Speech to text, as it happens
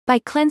By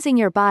cleansing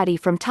your body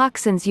from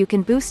toxins, you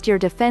can boost your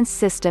defense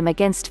system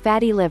against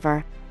fatty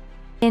liver.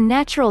 In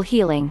natural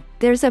healing,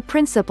 there's a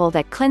principle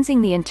that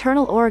cleansing the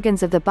internal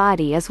organs of the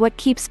body is what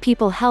keeps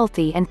people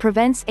healthy and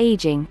prevents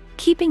aging,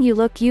 keeping you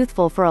look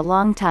youthful for a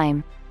long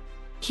time.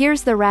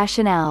 Here's the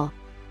rationale.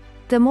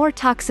 The more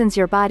toxins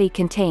your body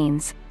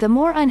contains, the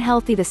more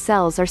unhealthy the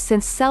cells are,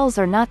 since cells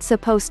are not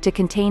supposed to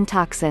contain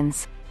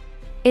toxins.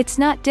 It's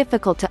not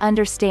difficult to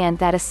understand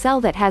that a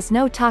cell that has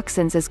no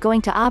toxins is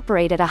going to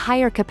operate at a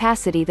higher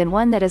capacity than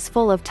one that is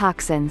full of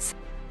toxins.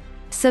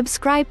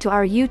 Subscribe to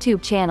our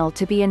YouTube channel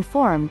to be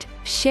informed,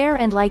 share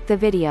and like the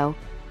video.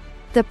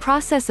 The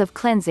process of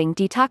cleansing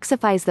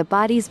detoxifies the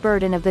body's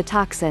burden of the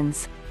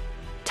toxins.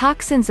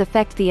 Toxins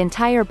affect the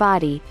entire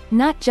body,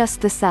 not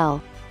just the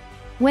cell.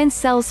 When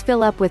cells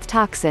fill up with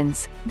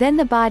toxins, then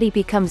the body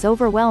becomes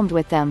overwhelmed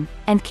with them,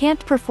 and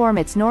can't perform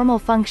its normal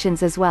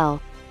functions as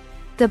well.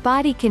 The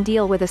body can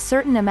deal with a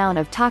certain amount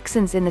of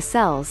toxins in the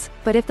cells,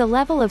 but if the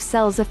level of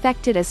cells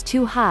affected is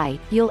too high,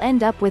 you'll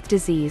end up with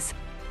disease.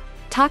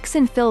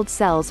 Toxin-filled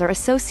cells are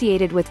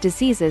associated with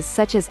diseases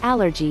such as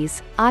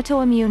allergies,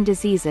 autoimmune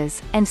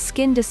diseases, and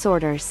skin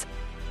disorders.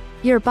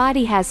 Your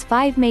body has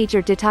 5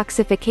 major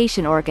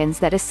detoxification organs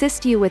that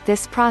assist you with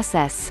this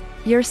process: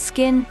 your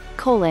skin,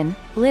 colon,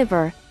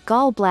 liver,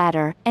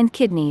 gallbladder, and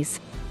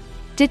kidneys.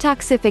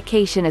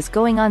 Detoxification is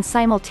going on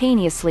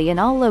simultaneously in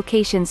all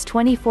locations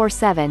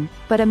 24/7,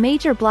 but a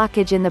major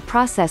blockage in the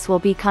process will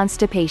be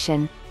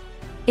constipation.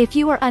 If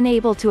you are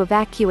unable to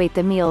evacuate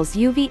the meals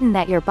you've eaten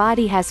that your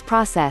body has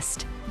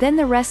processed, then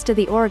the rest of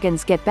the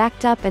organs get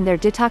backed up and their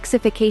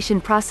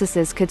detoxification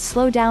processes could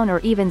slow down or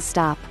even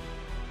stop.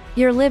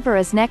 Your liver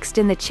is next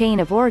in the chain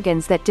of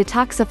organs that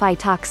detoxify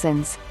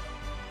toxins.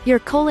 Your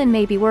colon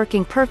may be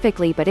working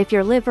perfectly, but if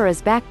your liver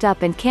is backed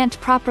up and can't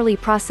properly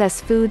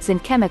process foods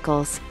and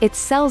chemicals, its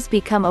cells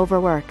become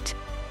overworked.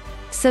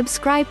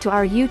 Subscribe to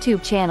our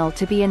YouTube channel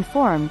to be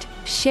informed,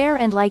 share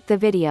and like the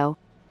video.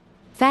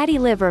 Fatty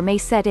liver may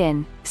set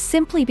in,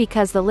 simply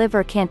because the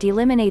liver can't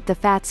eliminate the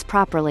fats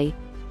properly.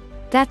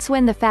 That's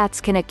when the fats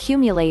can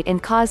accumulate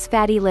and cause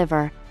fatty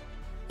liver.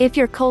 If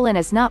your colon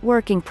is not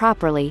working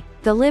properly,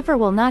 the liver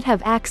will not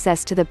have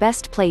access to the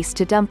best place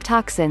to dump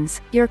toxins,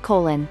 your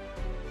colon.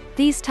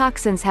 These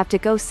toxins have to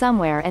go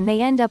somewhere and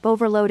they end up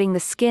overloading the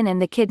skin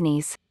and the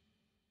kidneys.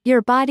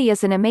 Your body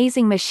is an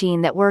amazing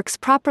machine that works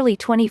properly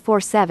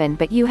 24/7,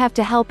 but you have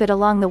to help it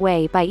along the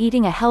way by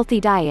eating a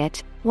healthy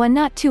diet, one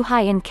not too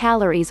high in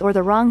calories or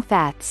the wrong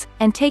fats,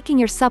 and taking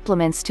your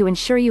supplements to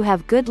ensure you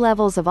have good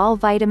levels of all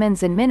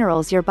vitamins and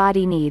minerals your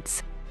body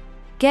needs.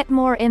 Get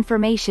more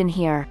information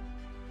here.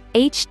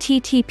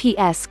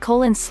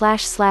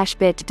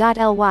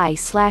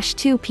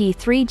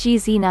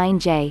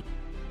 https://bit.ly/2p3gz9j